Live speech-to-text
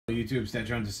YouTube?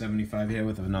 Statron to 75 here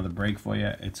with another break for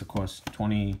you. It's, of course,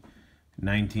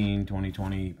 2019,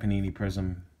 2020 Panini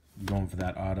Prizm. Going for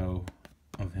that auto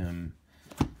of him.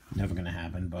 Never going to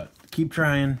happen, but keep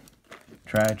trying.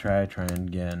 Try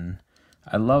again.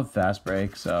 I love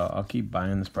Fastbreak, so I'll keep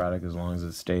buying this product as long as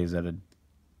it stays at a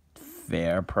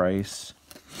fair price.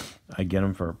 I get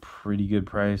them for a pretty good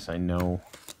price. I know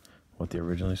what they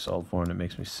originally sold for, and it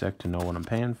makes me sick to know what I'm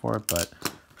paying for it, but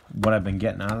what I've been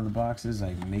getting out of the boxes,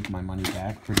 I make my money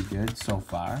back pretty good so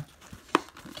far.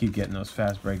 Keep getting those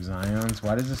Fastbreak Zions.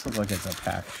 Why does this look like it's a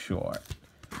pack short?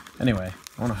 Anyway,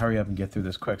 I want to hurry up and get through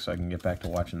this quick so I can get back to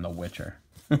watching The Witcher.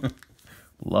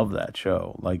 Love that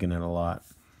show. Liking it a lot.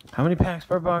 How many packs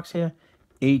per box here?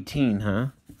 18, huh?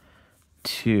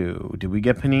 2. Did we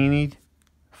get Panini?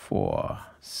 4,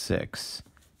 6,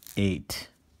 8.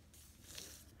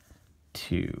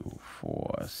 2,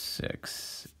 4,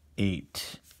 6,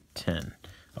 8, 10.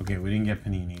 Okay, we didn't get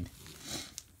Panini.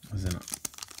 It was in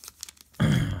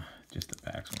just the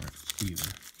packs weren't even.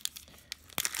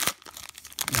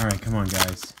 All right, come on,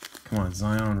 guys. Come on,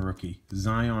 Zion rookie.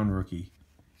 Zion rookie.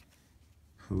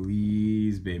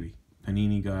 Please, baby.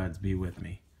 Panini gods, be with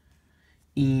me.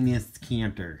 Enes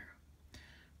Cantor.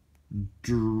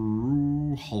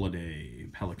 Drew Holiday.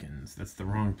 Pelicans. That's the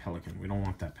wrong Pelican. We don't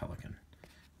want that Pelican.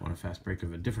 We want a fast break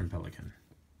of a different Pelican.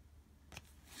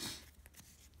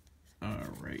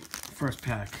 Alright. First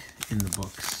pack in the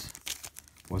books.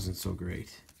 Wasn't so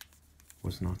great.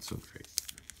 Was not so great.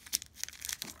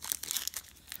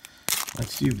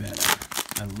 Let's do better.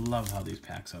 I love how these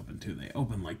packs open too. They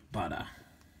open like butter.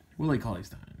 Willie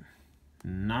Cauley-Stein.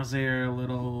 Nasir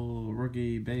Little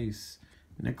rookie base.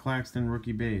 Nick Claxton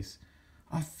rookie base.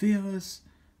 A fearless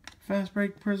fast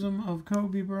break Prizm of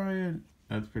Kobe Bryant.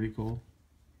 That's pretty cool.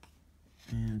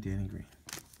 And Danny Green.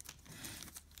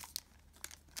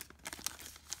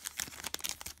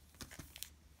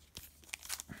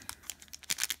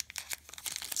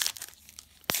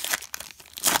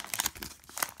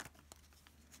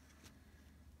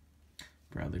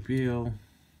 Bradley Beal.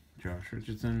 Josh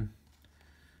Richardson.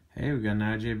 Hey, we got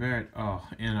Najee Barrett. Oh,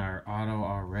 and our auto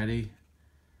already.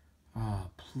 Oh,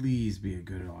 please be a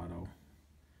good auto.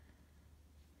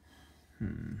 I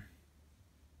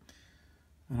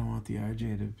don't want the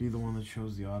RJ to be the one that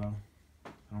shows the auto. I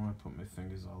don't want to put my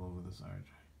fingers all over this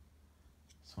RJ.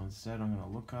 So instead, I'm going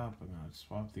to look up. I'm going to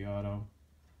swap the auto.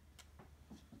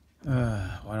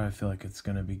 Why do I feel like it's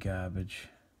going to be garbage?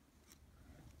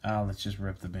 Oh, let's just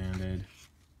rip the Band-Aid.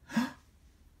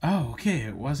 Oh, okay.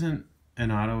 It wasn't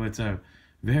an auto. It's a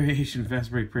variation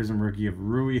fast break Prizm rookie of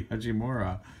Rui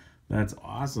Hachimura. That's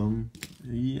awesome.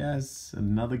 Yes,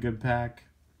 another good pack.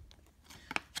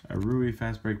 A Rui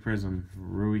fast break Prizm.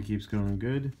 Rui keeps going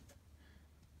good.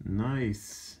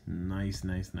 Nice. Nice.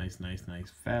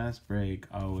 Fast break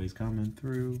always coming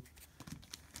through.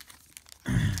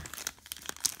 Man,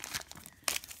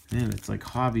 it's like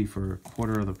hobby for a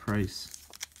quarter of the price.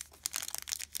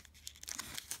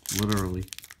 Literally.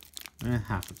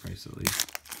 Half the price at least.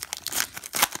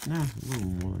 Nah, a little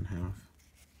more than half.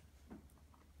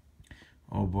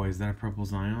 Oh boy, is that a purple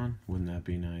Zion? Wouldn't that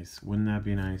be nice? Wouldn't that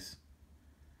be nice?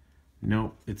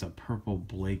 Nope, it's a purple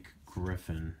Blake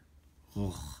Griffin.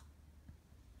 Ugh.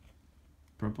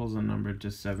 Purple's a number to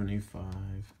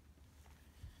 75.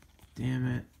 Damn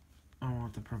it. I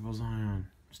want the purple Zion.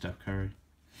 Steph Curry.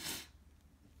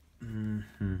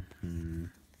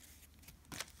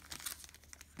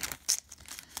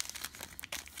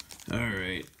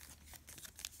 Alright.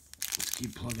 Let's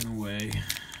keep plugging away.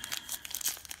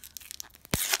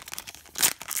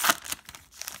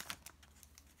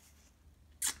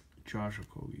 Josh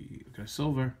Okogie. Okay,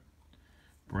 silver.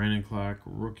 Brandon Clark,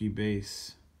 rookie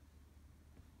base.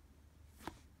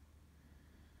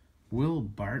 Will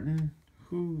Barton?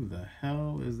 Who the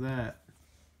hell is that?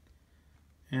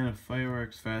 And a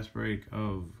fireworks fast break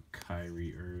of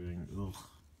Kyrie Irving. Ugh.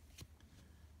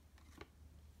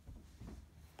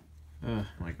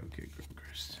 Michael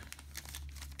Kidd-Gilchrist.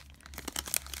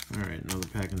 Alright, another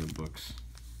pack in the books.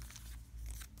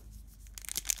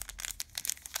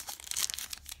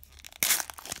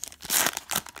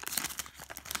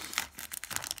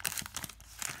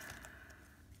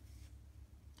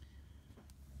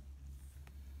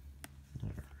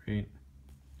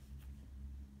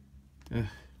 Alright.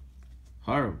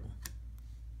 Horrible.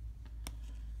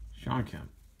 Sean Kemp.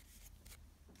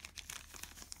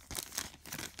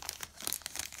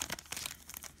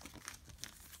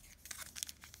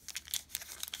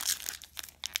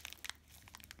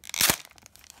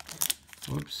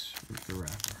 Whoops, with the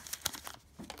wrapper.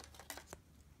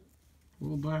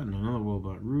 Will Barton, another Will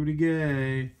Barton. Rudy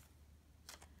Gay.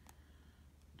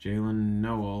 Jalen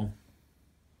Noel.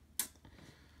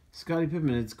 Scottie Pippen,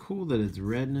 it's cool that it's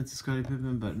red and it's a Scottie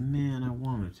Pippen, but man, I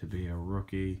want it to be a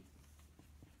rookie.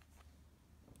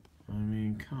 I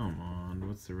mean, come on.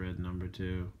 What's the red number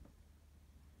 2?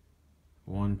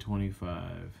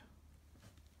 125.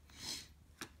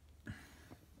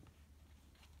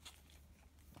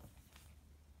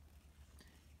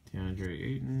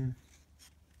 DeAndre Ayton.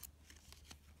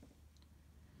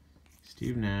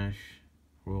 Steve Nash.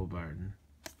 Will Barton.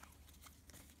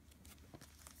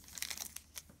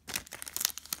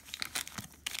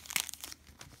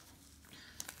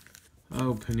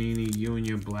 Oh, Panini, you and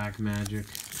your black magic.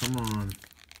 Come on.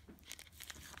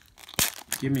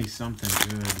 Give me something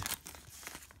good.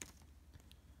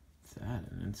 What's that?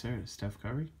 An insert? Steph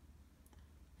Curry?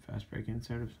 Fast break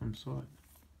insert of some sort.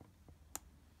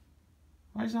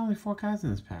 Why is there only 4 cards in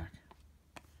this pack?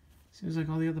 Seems like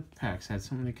all the other packs had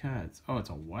so many cards. Oh, it's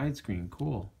a widescreen.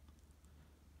 Cool.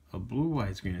 A blue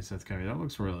widescreen of Steph Curry. That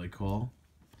looks really cool.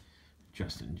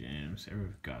 Justin James.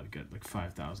 God, got like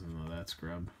 5,000 of that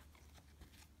scrub.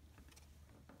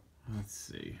 Let's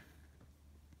see.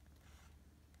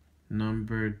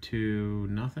 Number 2,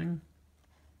 nothing.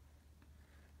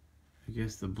 I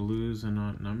guess the blues are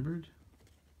not numbered.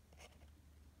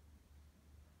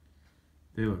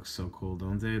 They look so cool,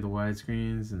 don't they? The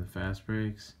widescreens and the fast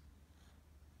breaks.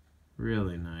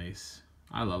 Really nice.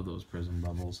 I love those Prizm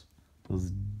bubbles.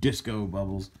 Those disco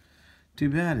bubbles. Too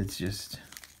bad it's just...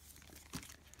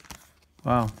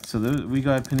 Wow, so we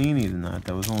got Panini in that.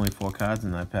 That was only 4 cards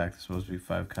in that pack. There's supposed to be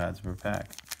 5 cards per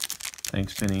pack.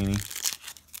 Thanks, Panini.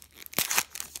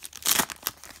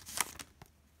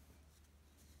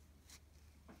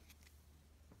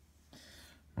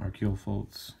 Markelle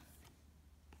Fultz.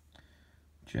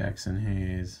 Jackson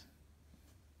Hayes.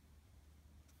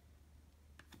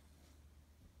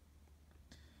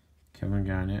 Kevin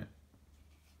Garnett.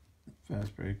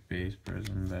 Fast break, base,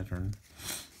 Prizm, veteran.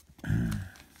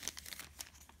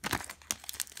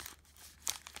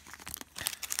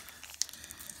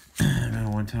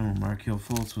 One time when Markelle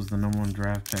Fultz was the #1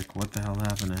 draft pick. What the hell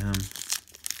happened to him?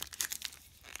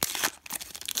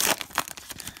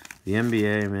 The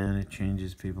NBA, man, it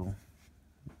changes people.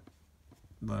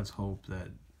 Let's hope that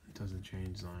it doesn't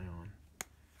change Zion.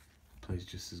 Plays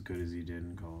just as good as he did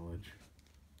in college.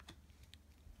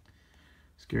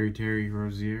 Scary Terry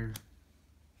Rozier.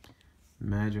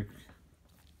 Magic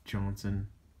Johnson.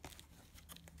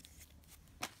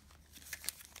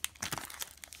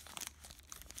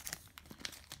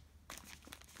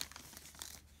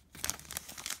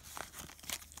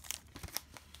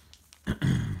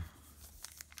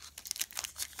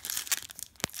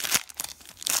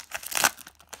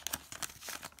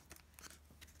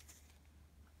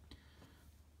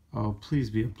 Oh, please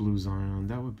be a blue Zion.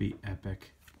 That would be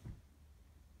epic.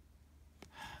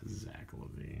 Zach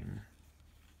LaVine.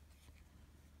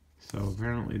 So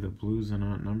apparently the blues are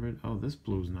not numbered. Oh, this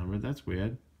blue's numbered. That's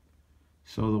weird.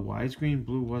 So the widescreen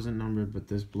blue wasn't numbered, but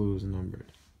this blue is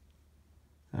numbered.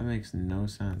 That makes no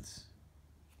sense.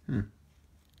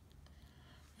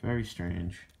 Very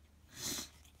strange.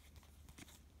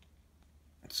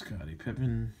 Scottie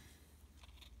Pippen.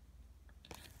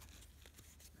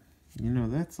 You know,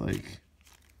 that's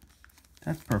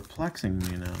perplexing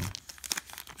me now.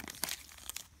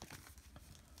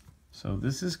 So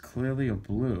this is clearly a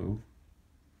blue.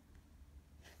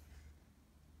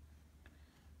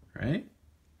 Right?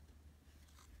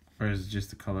 Or is it just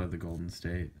the color of the Golden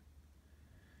State?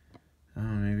 Oh,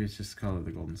 maybe it's just the color of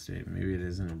the Golden State. Maybe it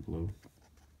isn't a blue.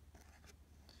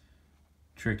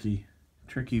 Tricky.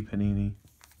 Tricky Panini.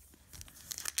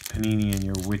 Panini and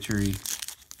your witchery.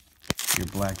 Your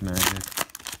black magic.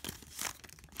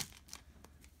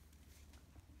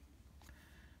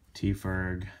 T.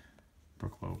 Ferg.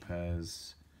 Brooke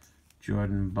Lopez.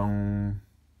 Jordan Bone.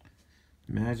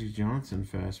 Magic Johnson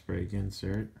fast break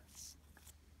insert. It's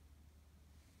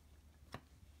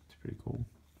pretty cool.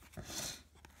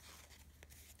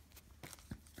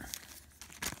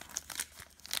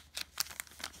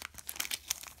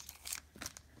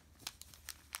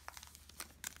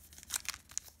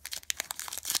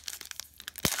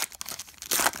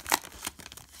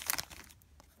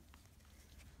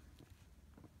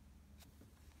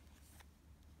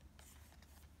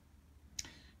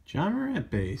 John Morant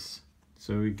base.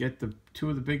 So we get the 2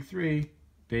 of the big 3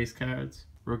 base cards,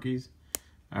 rookies.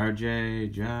 RJ,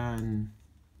 John,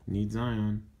 need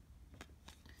Zion.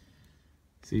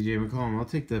 CJ McCollum. I'll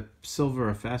take the silver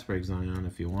or fast break Zion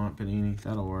if you want, Panini.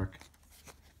 That'll work.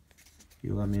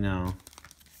 You let me know.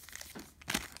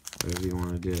 Whatever you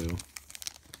want to do.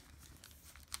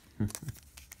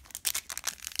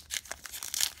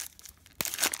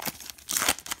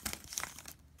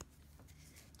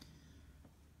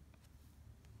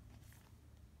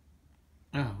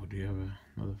 Oh, do you have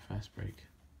another fast break?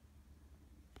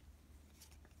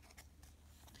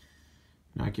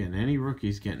 Not getting any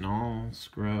rookies, getting all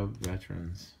scrub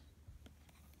veterans.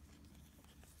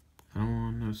 I don't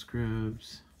want no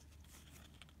scrubs.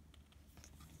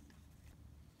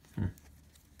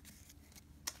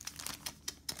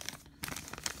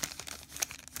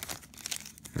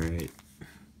 Alright.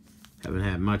 Haven't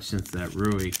had much since that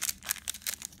Rui.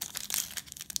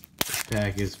 This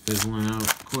pack is fizzling out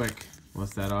quick.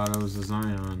 Unless that auto is a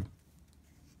Zion.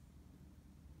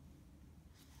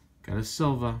 Got a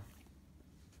Silva.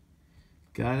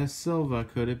 Got a Silva.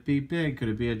 Could it be big? Could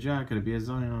it be a Jack? Could it be a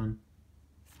Zion?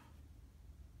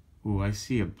 Ooh, I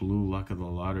see a blue luck of the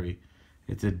lottery.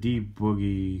 It's a B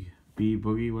Boogie,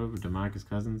 whatever, DeMarcus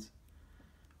Cousins.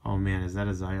 Oh man, is that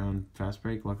a Zion fast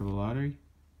break luck of the lottery?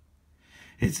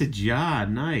 It's a Ja,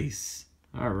 nice.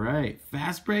 All right,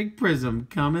 fast break Prizm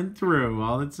coming through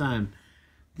all the time.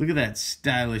 Look at that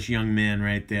stylish young man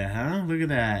right there, huh? Look at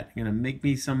that. You're gonna make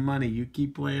me some money. You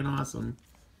keep playing awesome.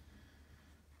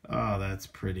 Oh, that's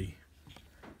pretty.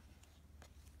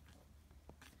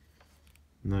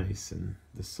 Nice, and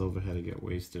the silver had to get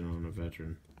wasted on a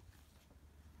veteran.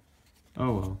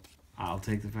 Oh well, I'll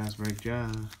take the fast break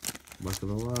Ja. Luck of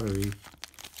the lottery.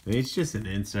 I mean, it's just an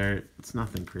insert. It's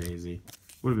nothing crazy.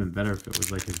 Would have been better if it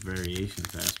was like his variation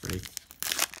fast break.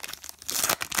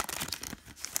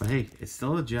 But hey, it's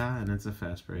still a Ja and it's a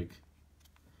fast break.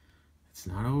 It's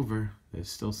not over.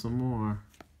 There's still some more.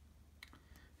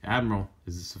 Admiral,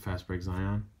 is this a fast break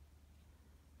Zion?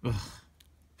 Ugh.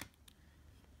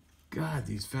 God,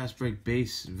 these fast break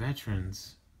base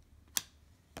veterans.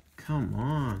 Come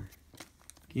on.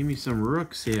 Give me some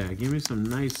rooks here. Give me some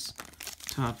nice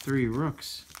top 3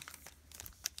 rooks.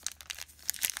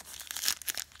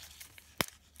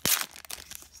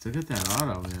 Still get that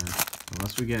auto, man.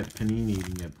 Unless we get Panini, you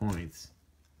can get points.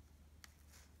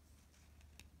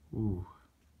 Ooh.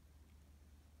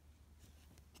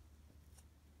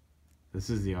 This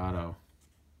is the auto.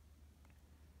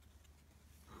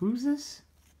 Who's this?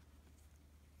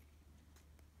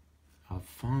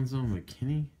 Alfonso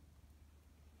McKinney?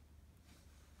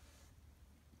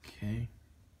 Okay.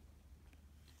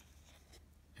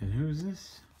 And who's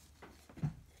this?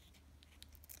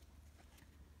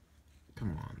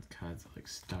 Come on, the cards are like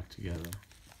stuck together.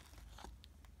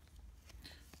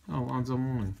 Oh, Alonzo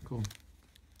Mourning, cool.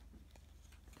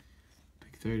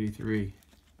 Pick 33.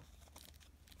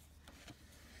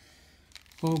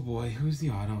 Oh boy, who's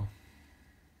the auto?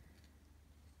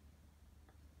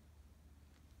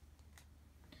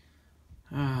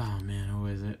 Oh man, who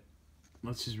is it?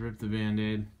 Let's just rip the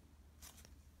Band-Aid.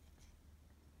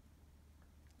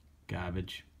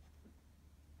 Garbage.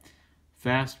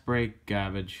 Fast break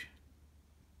garbage.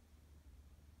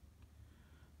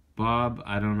 Bob,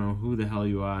 I don't know who the hell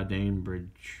you are,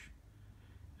 Danebridge.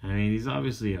 I mean, he's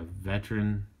obviously a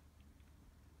veteran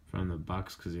from the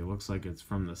Bucks because he looks like it's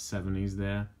from the 70s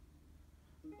there.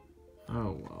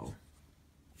 Oh, well.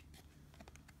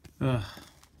 Ugh.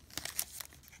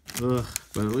 Ugh.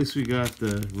 But at least we got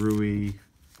the Rui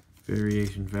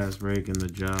variation fast break and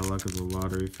the Ja luck of the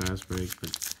lottery fast break.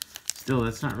 But still,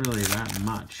 that's not really that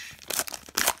much.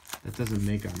 That doesn't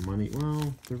make our money.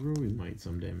 Well, the Rui might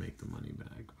someday make the money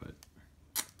back, but...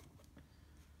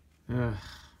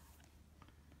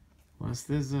 Plus,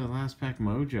 there's a last pack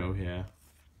mojo here.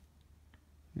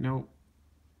 Nope.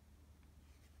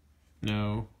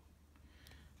 No.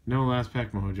 No last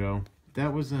pack mojo.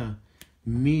 That was a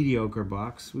mediocre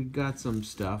box. We got some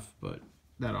stuff, but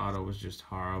that auto was just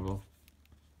horrible.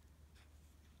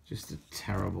 Just a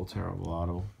terrible, terrible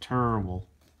auto. Terrible.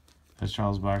 As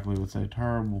Charles Barkley would say,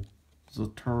 terrible. It's a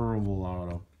terrible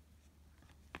auto.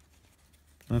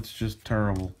 That's just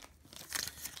terrible.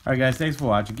 Alright guys, thanks for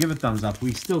watching. Give it a thumbs up.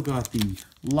 We still got the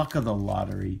luck of the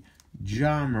lottery.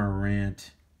 Ja Morant.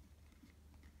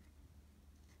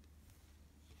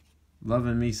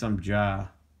 Loving me some Ja.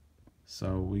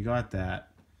 So we got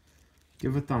that.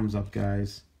 Give a thumbs up,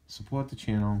 guys. Support the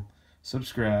channel.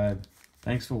 Subscribe.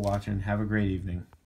 Thanks for watching. Have a great evening.